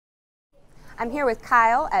I'm here with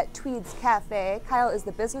Kyle at Twede's Café. Kyle is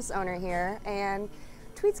the business owner here, and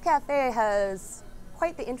Twede's Café has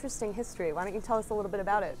quite the interesting history. Why don't you tell us a little bit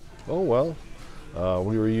about it? Oh, well,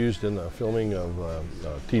 we were used in the filming of a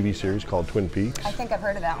TV series called Twin Peaks. I think I've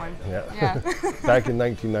heard of that one. Yeah. Back in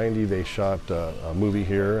 1990, they shot a movie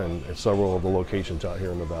here and several of the locations out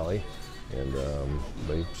here in the valley. And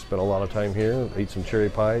they spent a lot of time here, ate some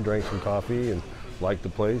cherry pie, drank some coffee, and liked the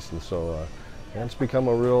place. And so it's become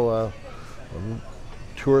a real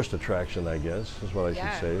tourist attraction, I guess, is what I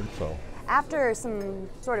should say. So. After some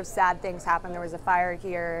sort of sad things happened, there was a fire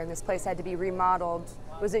here and this place had to be remodeled.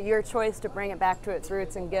 Was it your choice to bring it back to its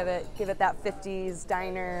roots and give it that 50s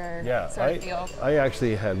diner sort of feel? I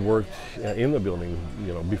actually had worked in the building,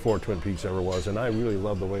 before Twin Peaks ever was, and I really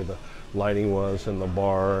loved the way the lighting was and the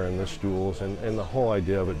bar and the stools and the whole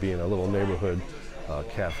idea of it being a little neighborhood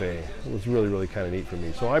cafe. It was really, really kind of neat for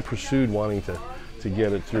me. So I pursued wanting to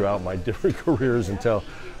get it throughout my different careers until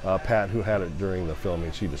Pat, who had it during the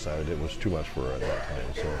filming, she decided it was too much for her at that time.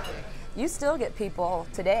 So. You still get people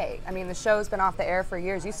today. I mean, the show's been off the air for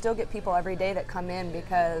years. You still get people every day that come in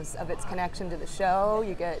because of its connection to the show.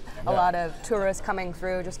 You get a lot of tourists coming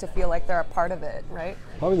through just to feel like they're a part of it, right?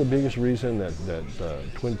 Probably the biggest reason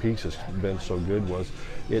that Twin Peaks has been so good was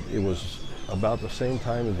it was about the same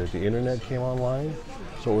time that the internet came online.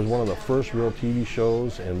 So it was one of the first real TV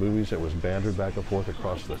shows and movies that was bantered back and forth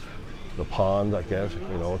across the pond, I guess,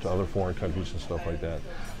 to other foreign countries and stuff like that.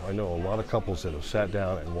 I know a lot of couples that have sat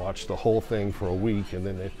down and watched the whole thing for a week, and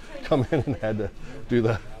then they come in and had to do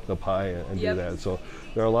the pie and do that. So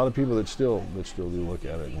there are a lot of people that still do look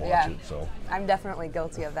at it and watch it. So I'm definitely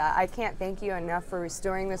guilty of that. I can't thank you enough for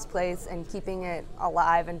restoring this place and keeping it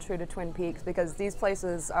alive and true to Twin Peaks, because these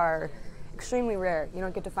places are extremely rare. You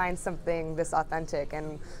don't get to find something this authentic,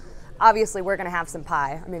 and obviously we're going to have some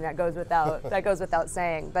pie. I mean, that goes without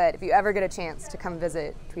saying. But if you ever get a chance to come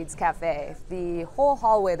visit Twede's Café, the whole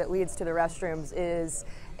hallway that leads to the restrooms is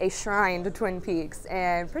a shrine to Twin Peaks,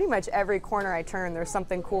 and pretty much every corner I turn there's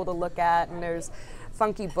something cool to look at, and there's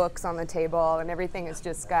funky books on the table, and everything has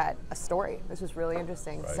just got a story. This is really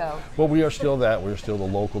interesting. Right. So, well, we are still that. We're still the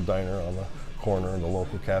local diner on the corner and the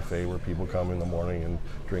local cafe where people come in the morning and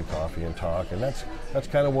drink coffee and talk, and that's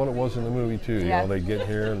kind of what it was in the movie too. They get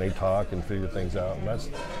here and they talk and figure things out, and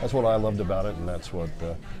that's what I loved about it, and that's what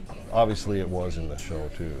obviously it was in the show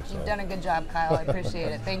too. So. You've done a good job, Kyle. I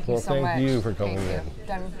appreciate it. Thank you so much. Thank you for coming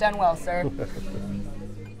in. Done well, sir.